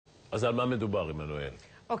אז על מה מדובר, עמנואל?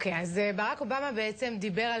 אוקיי, אז ברק אובמה בעצם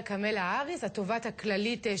דיבר על קמלה האריס, הטובת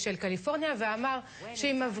הכללית של קליפורניה, ואמר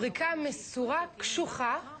שהיא מבריקה מסורה,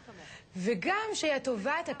 קשוחה, וגם שהיא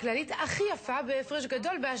הטובת הכללית הכי יפה בהפרש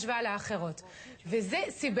גדול בהשוואה לאחרות. וזה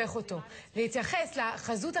סיבך אותו. להתייחס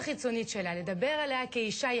לחזות החיצונית שלה, לדבר עליה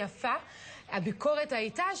כאישה יפה, הביקורת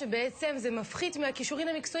הייתה שבעצם זה מפחית מהכישורים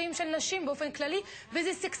המקצועיים של נשים באופן כללי,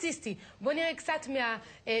 וזה סקסיסטי. בואו נראה קצת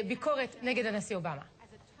מהביקורת נגד הנשיא אובמה.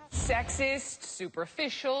 Sexist,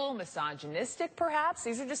 superficial, misogynistic, perhaps?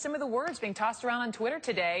 These are just some of the words being tossed around on Twitter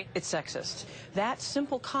today. It's sexist. That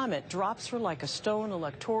simple comment drops her like a stone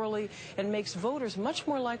electorally and makes voters much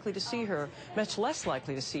more likely to see her, much less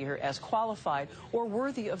likely to see her as qualified or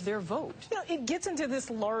worthy of their vote. You know, it gets into this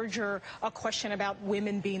larger question about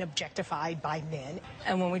women being objectified by men.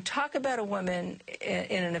 And when we talk about a woman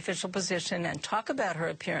in an official position and talk about her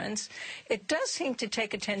appearance, it does seem to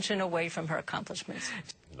take attention away from her accomplishments.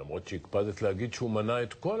 למרות שהקפדת להגיד שהוא מנה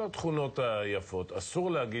את כל התכונות היפות,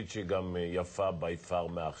 אסור להגיד שהיא גם יפה ביפר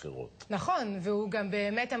מאחרות. נכון, והוא גם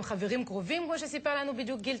באמת הם חברים קרובים, כמו שסיפר לנו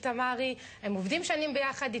בדיוק גיל תמרי, הם עובדים שנים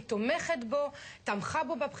ביחד, היא תומכת בו, תמכה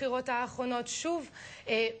בו בבחירות האחרונות, שוב,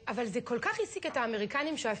 אבל זה כל כך העסיק את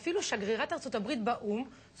האמריקנים שאפילו שגרירת ארצות הברית באום,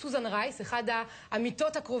 סוזן רייס, אחד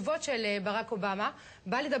האמיתות הקרובות של ברק אובמה,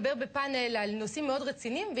 באה לדבר בפאנל על נושאים מאוד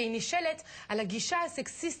רציניים, והיא נשאלת על הגישה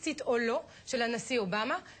הסקסיסטית או לא של הנשיא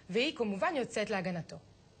אובמה, והיא כמובן יוצאת להגנתו.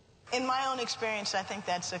 In my own experience, I think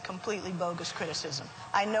that's a completely bogus criticism.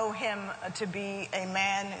 I know him to be a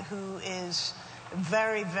man who is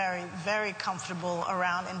very, very, very comfortable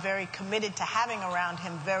around and very committed to having around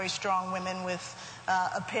him very strong women with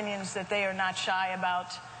opinions that they are not shy about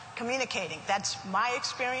communicating. That's my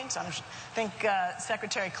experience. I think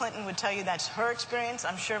Secretary Clinton would tell you that's her experience.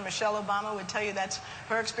 I'm sure Michelle Obama would tell you that's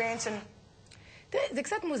her experience. And זה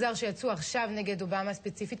קצת מוזר שיצאו עכשיו נגד אובמה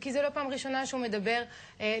ספציפית, כי זה לא פעם ראשונה שהוא מדבר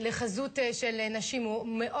לחזות של נשים. הוא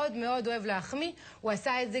מאוד מאוד אוהב להחמיא. הוא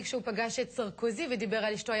עשה את זה כשהוא פגש את סרקוזי ודיבר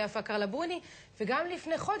על אשתו היפה קרלה ברוני, וגם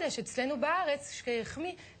לפני חודש אצלנו בארץ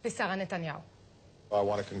שהחמיא לשרה נתניהו. I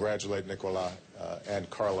want to congratulate Nicola and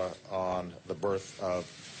Carla on the birth of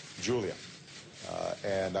Julia.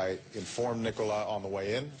 And I informed Nicola on the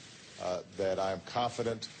way in that I am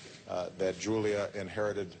confident that Julia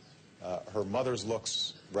inherited her mother's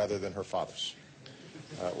looks rather than her father's,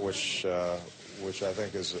 which I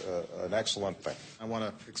think is an excellent thing. I want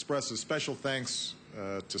to express a special thanks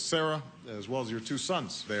to Sarah as well as your two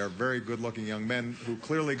sons. They are very good-looking young men who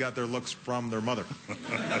clearly got their looks from their mother.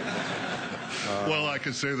 Well, I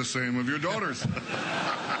could say the same of your daughters.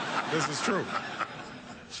 This is true.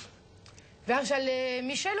 ועכשיו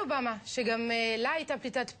מישל אובמה, שגם לה הייתה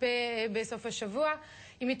פליטת פה בסוף השבוע,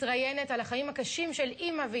 היא מתראיינת על החיים הקשים של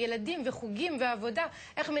אימא וילדים וחוגים ועבודה,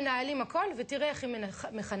 איך מנהלים הכל, ותראה איך היא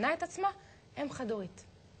מכנה את עצמה, אם חד-הורית.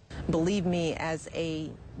 Believe me, as a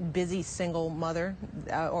busy single mother,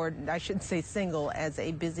 or I should say single, as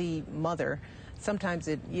a busy mother, sometimes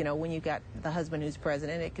it, you know, when you got the husband who's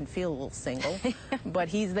president, it can feel a little single, but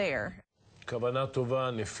he's there. כוונה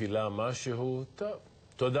טובה, נפילה משהו, טוב.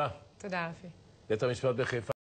 תודה. תודה, רפי. בית המשפט בחיפה